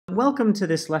Welcome to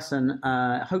this lesson.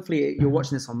 Hopefully you're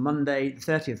watching this on Monday, the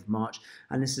 30th of March,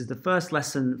 and this is the first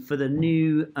lesson for the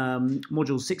new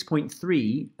module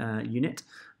 6.3 unit,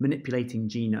 Manipulating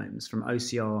Genomes from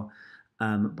OCR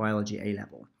Biology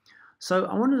A-Level. So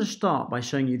I wanted to start by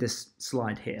showing you this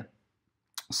slide here.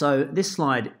 So this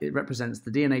slide, it represents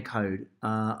the DNA code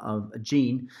of a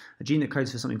gene that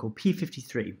codes for something called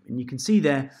P53. And you can see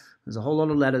there's a whole lot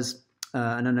of letters,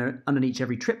 and underneath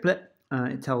every triplet,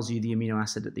 it tells you the amino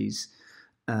acid that these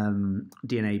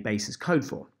DNA bases code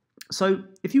for. So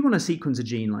if you want to sequence a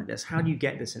gene like this, how do you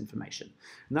get this information?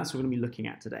 And that's what we're going to be looking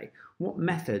at today. What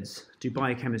methods do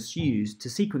biochemists use to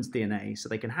sequence DNA so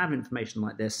they can have information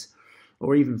like this,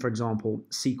 or even, for example,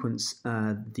 sequence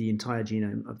the entire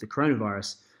genome of the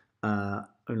coronavirus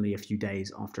only a few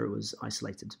days after it was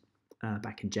isolated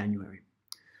back in January.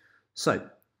 So,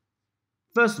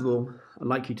 first of all, I'd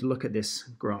like you to look at this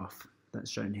graph that's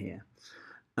shown here.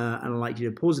 And I'd like you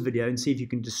to pause the video and see if you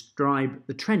can describe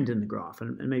the trend in the graph.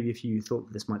 And maybe if you thought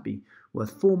that this might be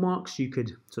worth 4 marks, you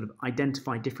could sort of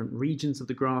identify different regions of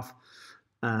the graph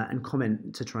and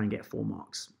comment to try and get 4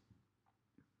 marks.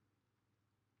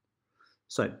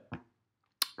 So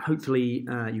hopefully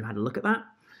you had a look at that.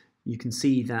 You can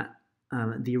see that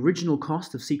the original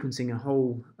cost of sequencing a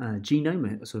whole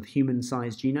genome, a sort of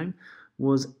human-sized genome,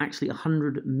 was actually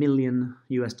 $100 million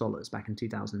back in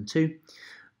 2002.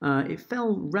 It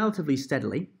fell relatively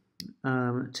steadily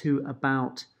to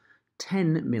about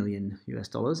 $10 million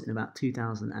in about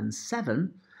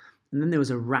 2007, and then there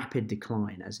was a rapid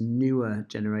decline as newer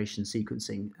generation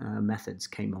sequencing methods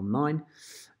came online,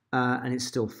 and it's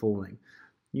still falling.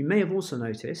 You may have also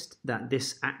noticed that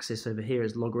this axis over here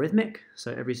is logarithmic,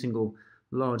 so every single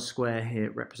large square here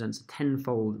represents a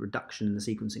 10-fold reduction in the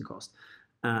sequencing cost.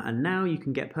 And now you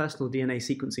can get personal DNA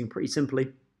sequencing pretty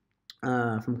simply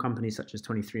from companies such as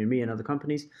 23andMe and other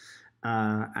companies,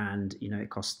 and it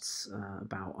costs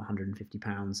about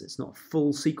 £150. It's not a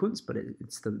full sequence, but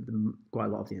it's quite a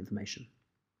lot of the information.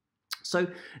 So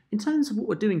in terms of what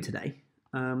we're doing today,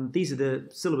 these are the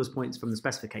syllabus points from the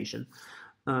specification,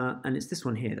 and it's this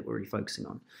one here that we're really focusing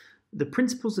on. The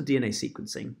principles of DNA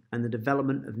sequencing and the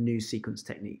development of new sequence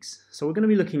techniques. So we're going to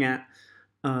be looking at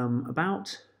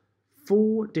about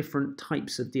 4 different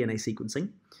types of DNA sequencing,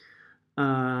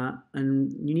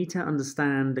 and you need to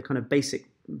understand the kind of basic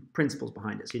principles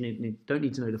behind it. So you don't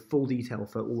need to know the full detail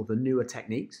for all of the newer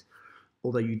techniques,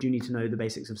 although you do need to know the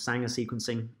basics of Sanger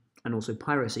sequencing and also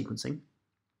pyrosequencing.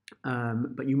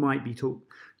 But you might be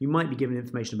given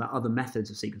information about other methods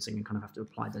of sequencing and kind of have to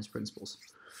apply those principles.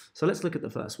 So let's look at the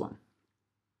first one.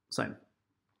 So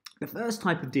the first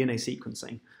type of DNA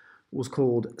sequencing was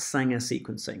called Sanger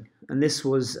sequencing, and this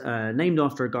was named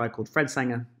after a guy called Fred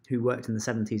Sanger who worked in the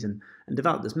 70s and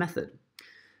developed this method.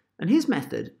 And his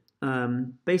method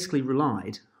basically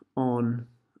relied on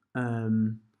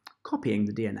copying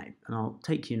the DNA, and I'll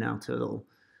take you now to a little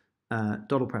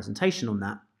doddle presentation on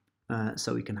that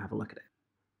so we can have a look at it.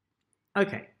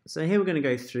 Okay, so here we're going to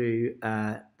go through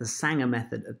the Sanger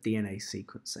method of DNA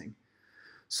sequencing.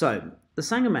 So the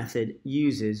Sanger method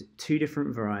uses 2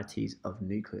 different varieties of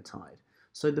nucleotide.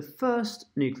 So the first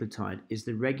nucleotide is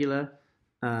the regular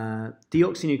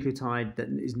deoxynucleotide that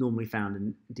is normally found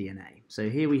in DNA. So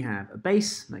here we have a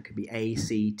base, that could be A,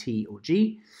 C, T, or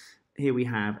G. Here we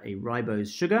have a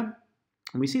ribose sugar,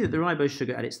 and we see that the ribose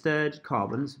sugar at its 3rd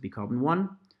carbon, this would be carbon 1,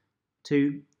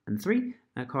 2, and 3.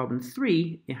 At carbon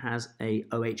 3, it has a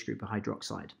OH group, a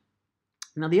hydroxide.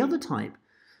 Now the other type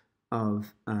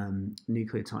of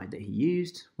nucleotide that he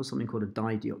used was something called a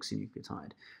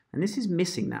dideoxynucleotide, and this is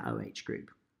missing that OH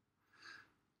group.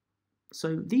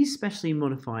 So these specially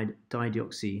modified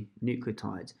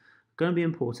dideoxynucleotides are going to be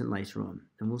important later on,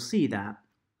 and we'll see that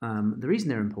the reason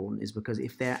they're important is because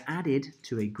if they're added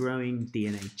to a growing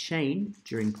DNA chain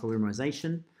during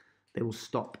polymerization, they will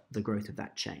stop the growth of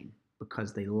that chain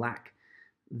because they lack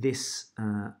this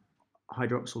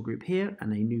hydroxyl group here,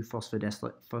 and a new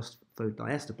phosphodiester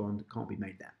bond can't be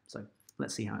made there. So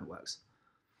let's see how it works.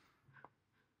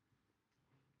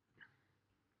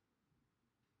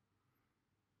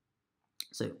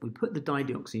 So we put the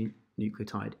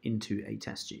dideoxynucleotide into a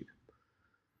test tube.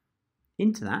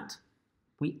 Into that,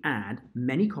 we add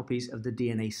many copies of the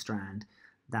DNA strand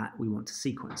that we want to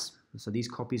sequence. So these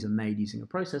copies are made using a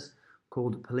process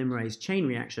called polymerase chain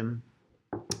reaction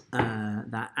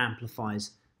that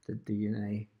amplifies the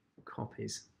DNA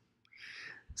copies.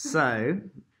 So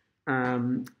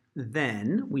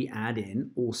then we add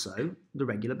in also the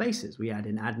regular bases. We add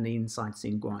in adenine,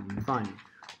 cytosine, guanine, thymine,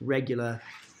 regular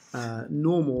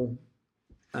normal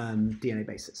DNA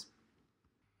bases.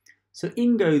 So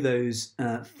in go those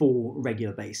 4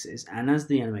 regular bases, and as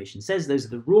the animation says, those are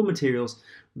the raw materials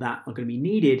that are going to be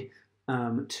needed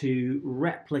to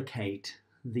replicate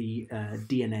the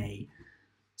DNA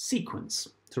sequence,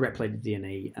 to replicate the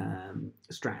DNA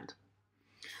strand.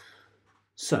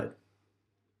 So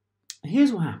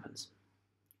here's what happens.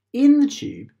 In the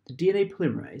tube, the DNA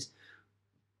polymerase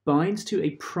binds to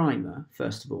a primer,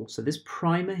 first of all. So this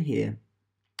primer here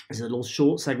is a little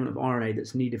short segment of RNA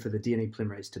that's needed for the DNA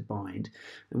polymerase to bind.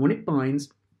 And when it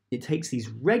binds, it takes these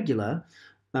regular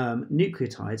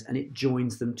nucleotides and it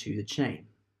joins them to the chain,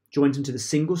 joins them to the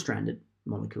single-stranded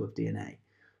molecule of DNA.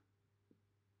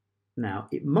 Now,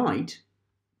 it might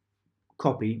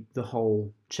copy the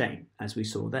whole chain, as we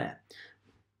saw there,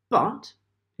 but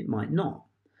it might not.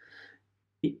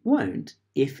 It won't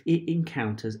if it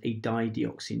encounters a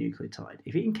dideoxynucleotide.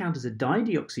 If it encounters a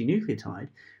dideoxynucleotide,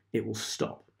 it will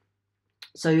stop.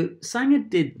 So Sanger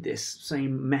did this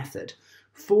same method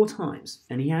 4 times,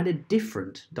 and he added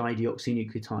different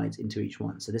dideoxynucleotides into each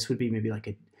one. So this would be maybe like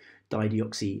a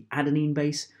dideoxyadenine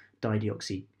base,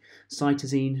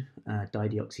 dideoxycytosine,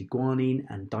 dideoxyguanine,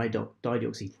 and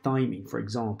dideoxythymine, for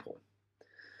example.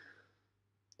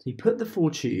 So you put the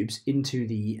 4 tubes into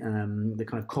the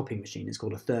kind of copying machine. It's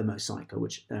called a thermocycler,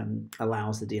 which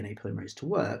allows the DNA polymerase to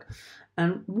work.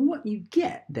 And what you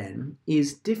get then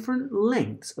is different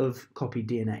lengths of copied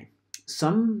DNA.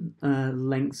 Some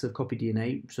lengths of copied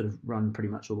DNA sort of run pretty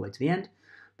much all the way to the end,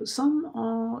 but some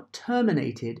are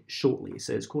terminated shortly.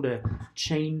 So it's called a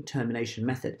chain termination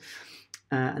method.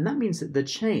 And that means that the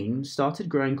chain started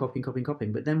growing,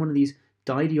 copying, but then one of these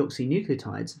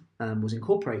dideoxynucleotides was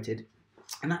incorporated,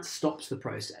 and that stops the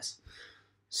process.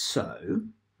 So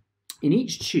in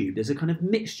each tube, there's a kind of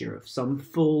mixture of some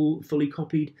fully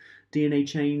copied DNA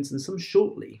chains and some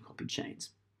shortly copied chains.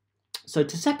 So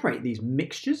to separate these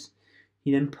mixtures,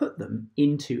 he then put them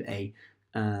into a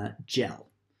gel.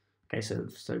 Okay, so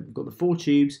we've got the 4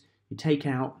 tubes. You take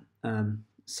out a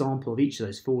sample of each of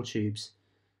those 4 tubes,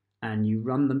 and you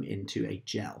run them into a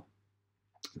gel.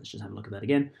 Let's just have a look at that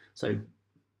again. So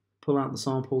pull out the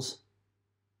samples,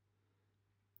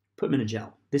 put them in a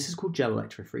gel. This is called gel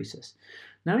electrophoresis.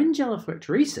 Now in gel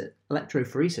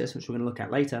electrophoresis, which we're going to look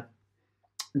at later,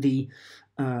 the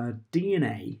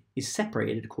DNA is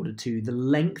separated according to the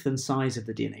length and size of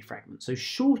the DNA fragment. So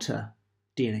shorter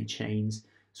DNA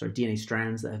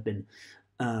strands that have been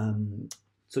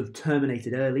sort of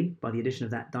terminated early by the addition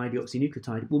of that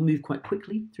dideoxynucleotide will move quite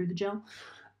quickly through the gel,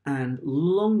 and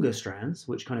longer strands,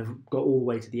 which kind of got all the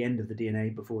way to the end of the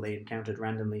DNA before they encountered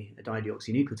randomly a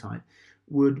dideoxynucleotide,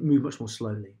 would move much more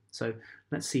slowly. So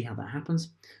let's see how that happens.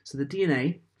 So the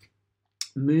DNA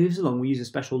moves along. We use a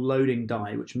special loading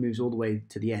die which moves all the way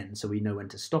to the end, so we know when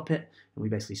to stop it, and we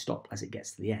basically stop as it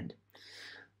gets to the end.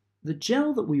 The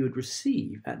gel that we would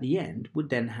receive at the end would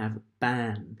then have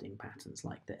banding patterns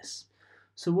like this.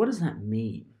 So what does that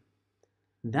mean?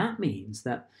 That means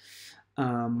that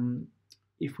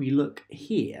if we look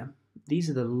here, these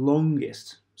are the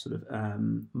longest sort of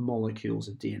molecules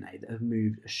of DNA that have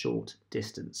moved a short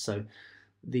distance. So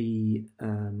the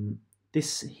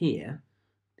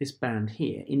this band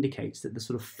here indicates that the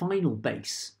sort of final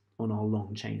base on our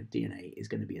long chain of DNA is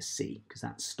going to be a C, because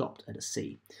that stopped at a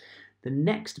C. The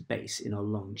next base in our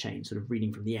long chain, sort of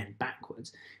reading from the end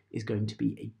backwards, is going to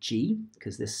be a G,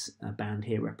 because this band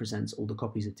here represents all the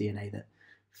copies of DNA that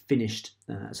finished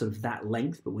sort of that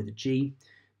length, but with a G.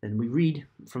 Then we read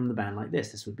from the band like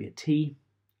this. This would be a T,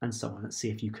 and so on. Let's see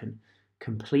if you can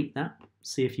complete that.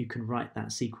 See if you can write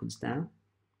that sequence down.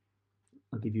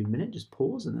 I'll give you a minute. Just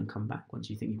pause and then come back once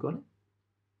you think you've got it.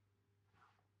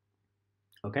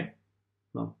 Okay.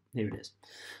 Well, here it is.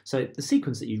 So the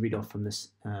sequence that you read off from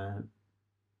this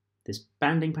this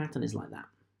banding pattern is like that.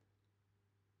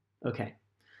 Okay,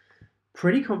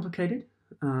 pretty complicated,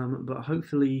 but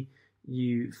hopefully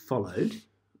you followed.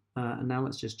 And now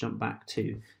let's just jump back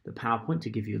to the PowerPoint to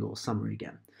give you a little summary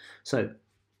again. So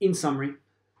in summary,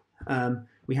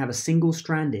 we have a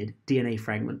single-stranded DNA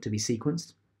fragment to be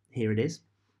sequenced. Here it is.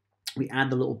 We add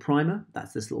the little primer,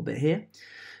 that's this little bit here.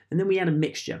 And then we add a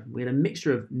mixture. We had a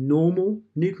mixture of normal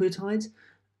nucleotides,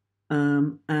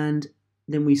 and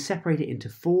then we separate it into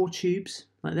 4 tubes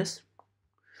like this.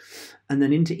 And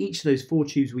then into each of those 4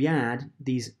 tubes, we add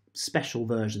these special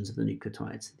versions of the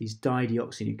nucleotides, these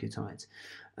dideoxynucleotides.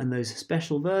 And those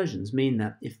special versions mean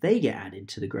that if they get added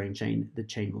to the growing chain, the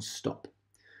chain will stop.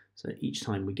 So each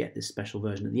time we get this special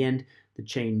version at the end, the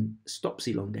chain stops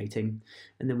elongating,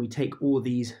 and then we take all of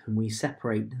these and we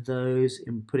separate those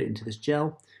and put it into this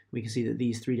gel. We can see that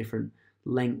these 3 different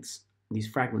lengths, these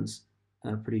fragments,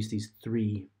 produce these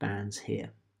 3 bands here.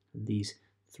 And these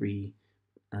 3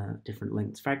 different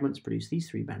length fragments produce these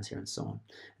 3 bands here and so on.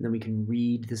 And then we can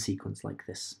read the sequence like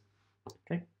this.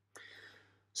 Okay.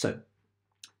 So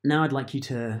now I'd like you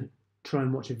to try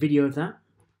and watch a video of that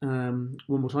one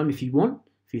more time if you want.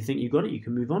 If you think you got it, you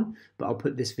can move on, but I'll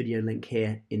put this video link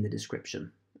here in the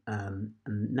description. And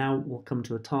now we'll come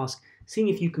to a task, seeing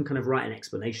if you can kind of write an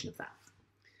explanation of that.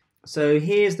 So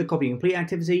here's the copy complete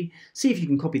activity. See if you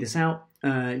can copy this out.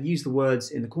 Use the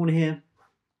words in the corner here,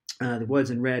 the words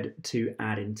in red, to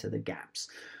add into the gaps.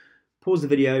 Pause the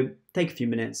video, take a few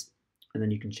minutes, and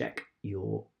then you can check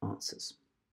your answers.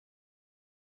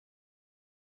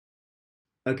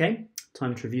 Okay,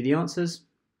 time to review the answers.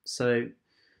 So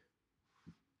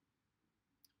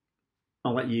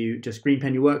I'll let you just green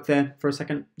pen your work there for a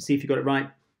second, see if you got it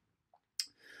right.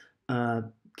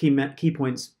 Key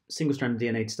points: single-stranded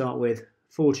DNA to start with,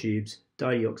 4 tubes,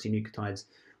 dideoxynucleotides,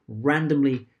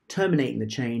 randomly terminating the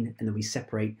chain, and then we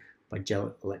separate by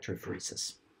gel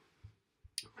electrophoresis.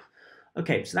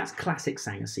 Okay, so that's classic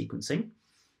Sanger sequencing.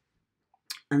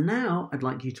 And now I'd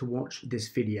like you to watch this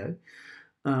video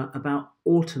about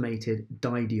automated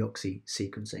dideoxy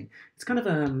sequencing. It's kind of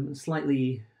a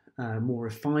slightly more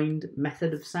refined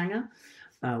method of Sanger,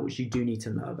 which you do need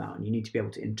to know about, and you need to be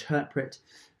able to interpret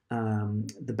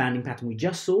the banding pattern we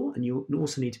just saw, and you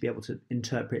also need to be able to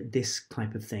interpret this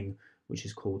type of thing, which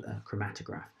is called a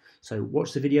chromatograph. So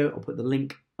watch the video, I'll put the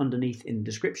link underneath in the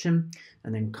description,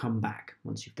 and then come back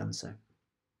once you've done so.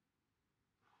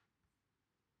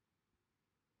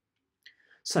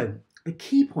 So the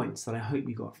key points that I hope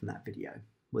you got from that video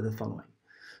were the following.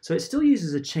 So it still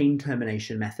uses a chain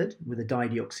termination method with a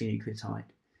dideoxynucleotide,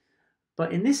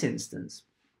 but in this instance,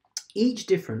 each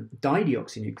different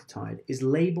dideoxynucleotide is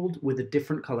labeled with a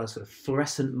different color, sort of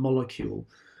fluorescent molecule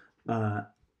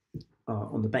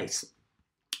on the base.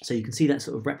 So you can see that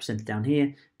sort of represented down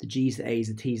here. The G's, the A's,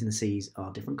 the T's, and the C's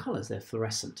are different colors. They're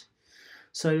fluorescent.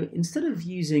 So instead of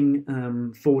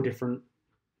using 4 different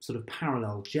sort of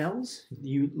parallel gels,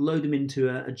 you load them into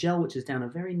a gel which is down a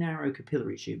very narrow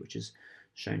capillary tube, which is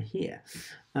shown here.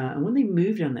 And when they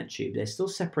move down that tube, they still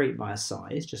separate by a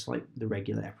size, just like the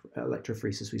regular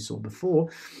electrophoresis we saw before.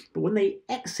 But when they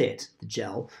exit the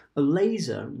gel, a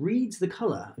laser reads the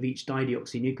color of each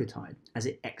dideoxynucleotide as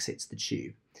it exits the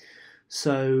tube.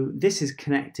 So this is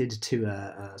connected to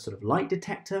a sort of light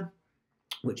detector,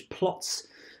 which plots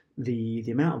the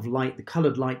amount of light, the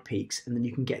colored light peaks, and then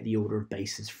you can get the order of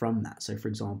bases from that. So for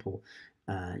example,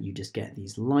 you just get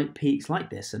these light peaks like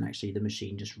this, and actually the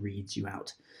machine just reads you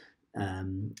out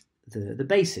the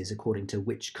bases according to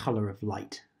which color of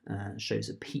light shows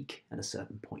a peak at a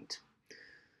certain point.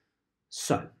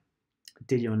 So,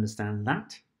 did you understand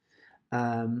that?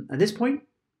 At this point,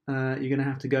 you're going to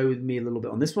have to go with me a little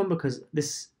bit on this one, because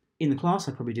in the class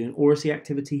I probably do an oracy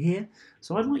activity here.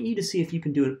 So I'd like you to see if you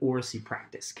can do an oracy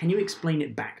practice. Can you explain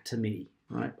it back to me?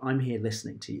 Right, I'm here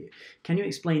listening to you. Can you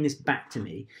explain this back to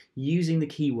me using the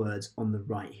keywords on the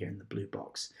right here in the blue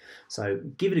box? So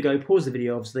give it a go, pause the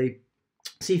video obviously,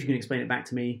 see if you can explain it back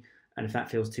to me, and if that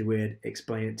feels too weird,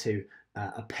 explain it to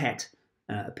a pet,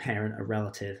 a parent, a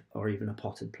relative, or even a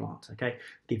potted plant, okay?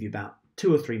 Give you about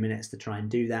 2 or 3 minutes to try and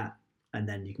do that, and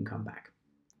then you can come back.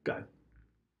 Go.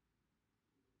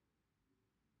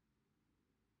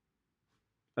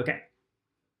 Okay,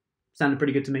 sounded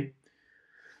pretty good to me.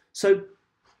 So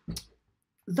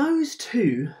those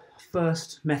 2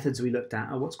 first methods we looked at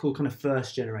are what's called kind of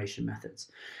first generation methods.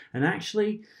 And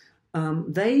actually,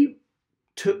 they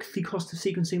took the cost of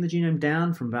sequencing the genome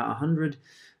down from about 100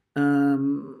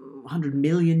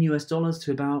 million US dollars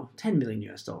to about 10 million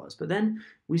US dollars. But then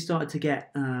we started to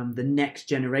get the next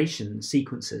generation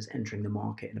sequencers entering the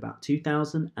market in about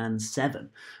 2007.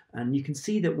 And you can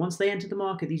see that once they entered the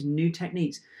market, these new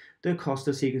techniques, the cost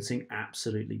of sequencing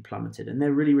absolutely plummeted. And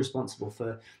they're really responsible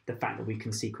for the fact that we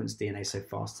can sequence DNA so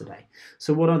fast today.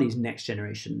 So what are these next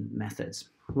generation methods?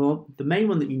 Well, the main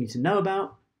one that you need to know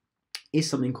about is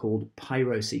something called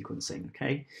pyrosequencing,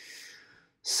 okay?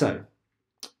 So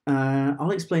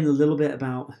I'll explain a little bit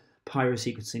about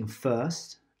pyrosequencing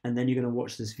first, and then you're going to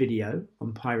watch this video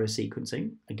on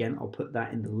pyrosequencing. Again, I'll put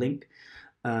that in the link,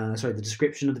 the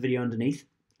description of the video underneath.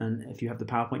 And if you have the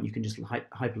PowerPoint, you can just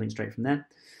hyperlink straight from there.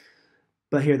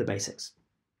 But here are the basics.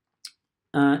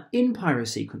 In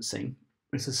pyrosequencing,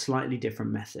 it's a slightly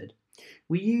different method.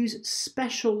 We use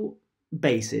special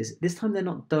bases. This time they're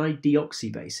not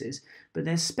dideoxy bases, but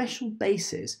they're special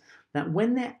bases that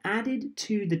when they're added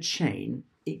to the chain,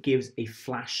 it gives a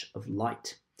flash of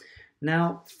light.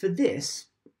 Now, for this,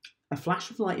 a flash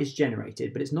of light is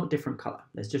generated, but it's not different color.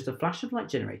 There's just a flash of light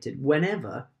generated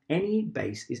whenever any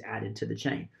base is added to the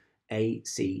chain, A,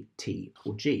 C, T,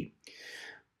 or G.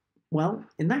 Well,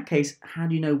 in that case, how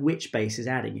do you know which base is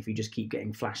adding if you just keep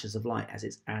getting flashes of light as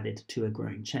it's added to a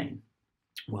growing chain?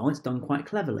 Well, it's done quite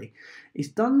cleverly. It's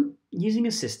done using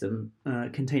a system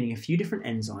containing a few different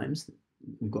enzymes.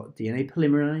 We've got DNA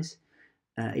polymerase,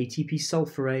 ATP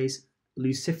sulfurase,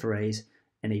 luciferase,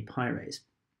 and a pyrase.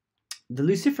 The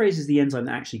luciferase is the enzyme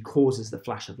that actually causes the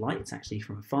flash of light. It's actually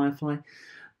from a firefly.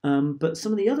 But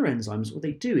some of the other enzymes, what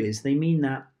they do is they mean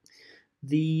that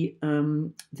the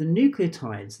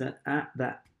nucleotides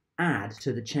that add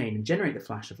to the chain and generate the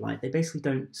flash of light, they basically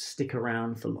don't stick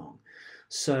around for long.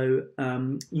 So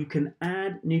you can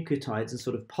add nucleotides in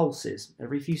sort of pulses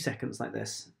every few seconds like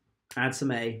this. Add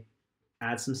some A,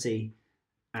 add some C,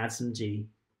 add some G,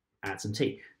 add some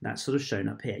T. That's sort of shown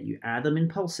up here. You add them in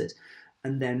pulses.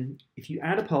 And then if you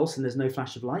add a pulse and there's no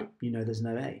flash of light, you know there's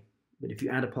no A. But if you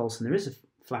add a pulse and there is a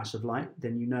flash of light,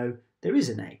 then you know there is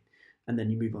an A. And then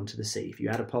you move on to the C. If you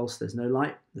add a pulse, there's no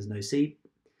light, there's no C.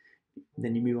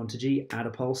 Then you move on to G, add a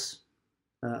pulse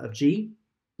of G,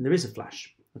 and there is a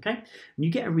flash. Okay? And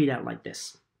you get a readout like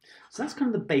this. So that's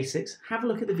kind of the basics. Have a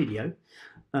look at the video.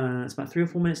 It's about 3 or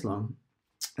 4 minutes long.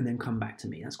 And then come back to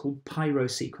me. That's called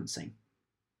pyrosequencing.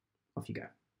 Off you go.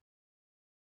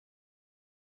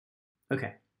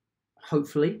 Okay.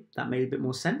 Hopefully that made a bit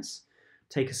more sense.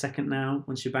 Take a second now,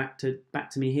 once you're back to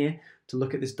me here, to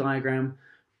look at this diagram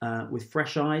with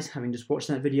fresh eyes, having just watched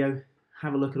that video.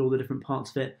 Have a look at all the different parts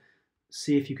of it.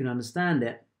 See if you can understand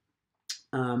it.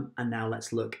 And now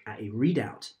let's look at a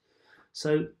readout.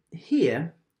 So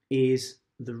here is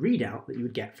the readout that you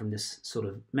would get from this sort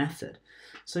of method.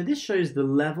 So this shows the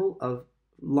level of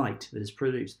light that is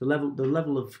produced, the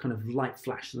level of kind of light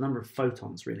flash, the number of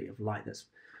photons really of light that's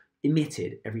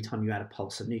emitted every time you add a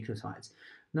pulse of nucleotides.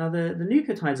 Now the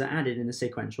nucleotides are added in a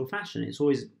sequential fashion. It's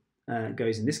always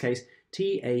goes in this case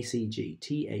TACG,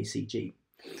 TACG.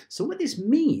 So what this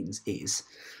means is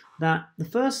that the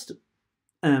first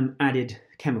added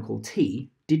chemical T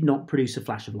did not produce a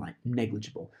flash of light,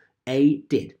 negligible. A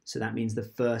did, so that means the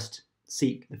first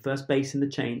base in the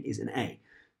chain is an A.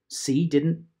 C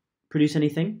didn't produce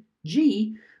anything.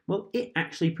 G, well, it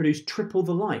actually produced triple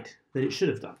the light that it should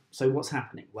have done. So what's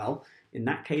happening? Well, in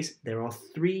that case, there are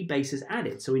 3 bases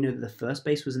added. So we know that the first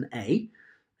base was an A,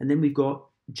 and then we've got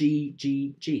G,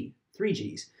 G, G, 3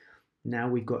 Gs. Now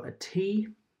we've got a T,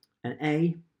 an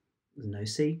A, there's no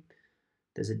C,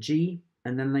 there's a G,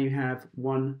 and then you have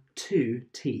 1, 2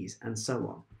 T's, and so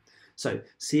on. So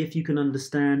see if you can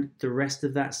understand the rest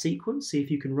of that sequence. See if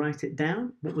you can write it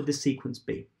down. What would the sequence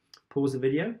be? Pause the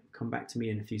video, come back to me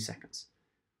in a few seconds.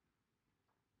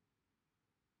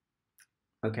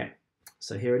 Okay,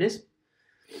 so here it is.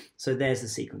 So there's the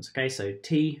sequence, okay? So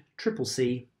T, triple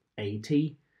C, A,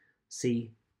 T,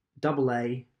 C, double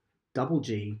A, double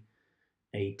G,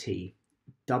 A, T,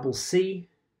 double C,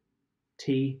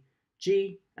 T,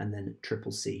 G, and then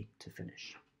triple C to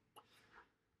finish.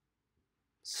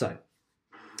 So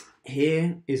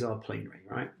here is our plane ring,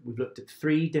 right? We've looked at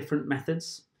 3 different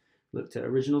methods. Looked at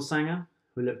original Sanger.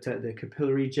 We looked at the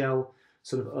capillary gel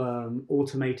sort of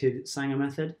automated Sanger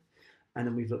method. And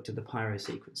then we've looked at the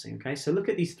pyrosequencing, okay? So look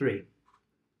at these 3.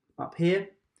 Up here,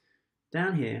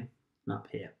 down here, and up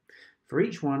here. For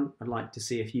each one, I'd like to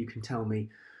see if you can tell me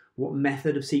what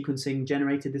method of sequencing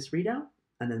generated this readout,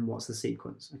 and then what's the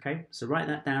sequence, okay? So write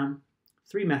that down.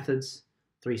 3 methods,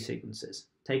 3 sequences.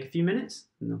 Take a few minutes,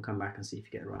 and then come back and see if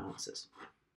you get the right answers.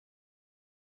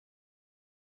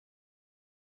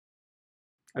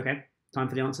 Okay, time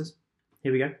for the answers.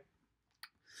 Here we go.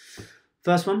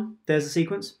 First one, there's the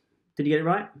sequence. Did you get it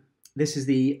right? This is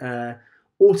the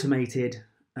automated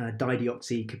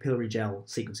Dideoxy capillary gel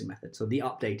sequencing method, so the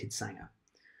updated Sanger.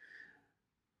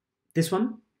 This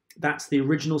one, that's the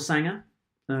original Sanger,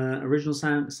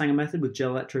 Sanger method with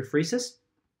gel electrophoresis.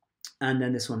 And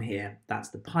then this one here, that's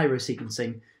the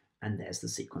pyrosequencing, and there's the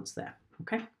sequence there,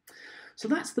 okay? So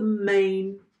that's the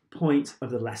main point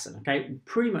of the lesson, okay?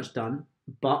 Pretty much done,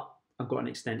 but I've got an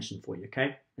extension for you,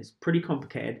 okay? It's pretty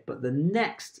complicated, but the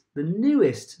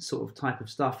newest sort of type of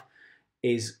stuff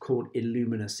is called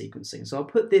Illumina sequencing. So I'll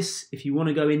put this, if you want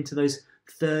to go into those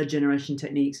 3rd generation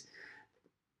techniques,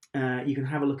 you can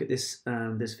have a look at this,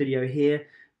 this video here.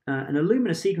 And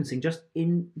Illumina sequencing, just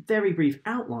in very brief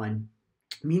outline,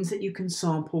 means that you can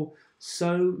sample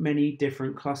so many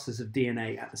different clusters of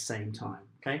DNA at the same time,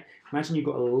 okay? Imagine you've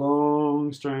got a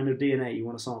long strand of DNA you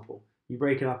want to sample. You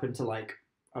break it up into like,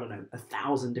 I don't know,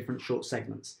 1,000 different short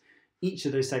segments. Each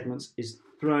of those segments is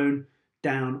thrown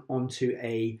down onto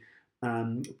a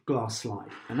glass slide.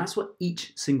 And that's what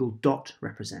each single dot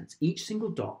represents. Each single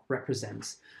dot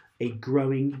represents a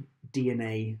growing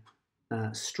DNA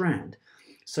strand.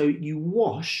 So you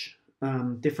wash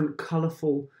different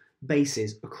colorful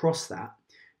bases across that,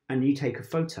 and you take a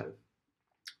photo.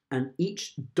 And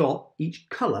each dot, each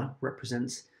color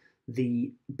represents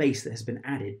the base that has been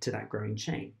added to that growing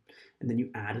chain. And then you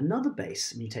add another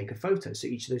base and you take a photo. So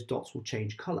each of those dots will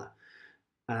change color.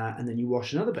 And then you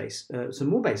wash another base, some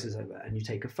more bases over, and you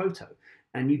take a photo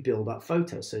and you build up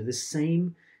photos. So the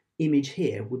same image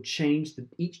here would change,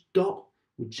 each dot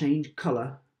would change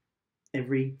color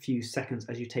every few seconds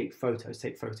as you take photos,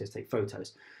 take photos, take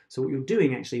photos. So what you're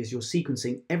doing actually is you're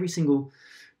sequencing every single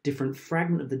different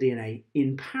fragment of the DNA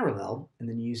in parallel, and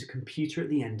then you use a computer at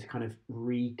the end to kind of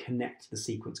reconnect the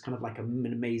sequence, kind of like an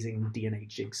amazing DNA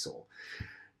jigsaw.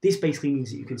 This basically means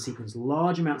that you can sequence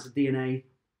large amounts of DNA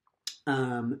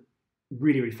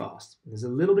really, really fast. There's a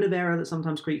little bit of error that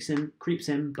sometimes creeps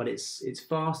in, but it's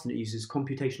fast, and it uses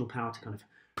computational power to kind of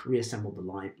reassemble the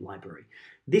library.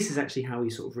 This is actually how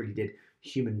we sort of really did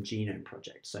Human Genome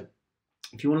Project. So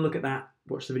if you want to look at that,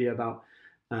 watch the video about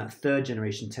third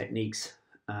generation techniques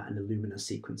and Illumina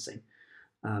sequencing.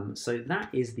 So that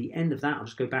is the end of that. I'll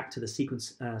just go back to the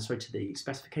to the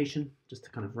specification, just to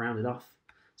kind of round it off.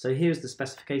 So here's the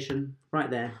specification right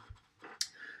there.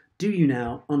 Do you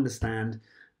now understand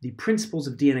the principles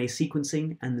of DNA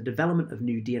sequencing and the development of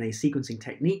new DNA sequencing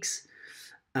techniques?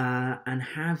 And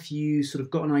have you sort of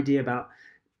got an idea about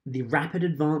the rapid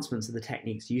advancements of the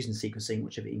techniques used in sequencing,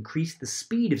 which have increased the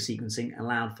speed of sequencing and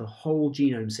allowed for whole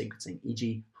genome sequencing,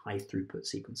 e.g. high throughput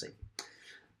sequencing?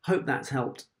 Hope that's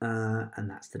helped, and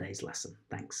that's today's lesson.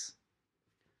 Thanks.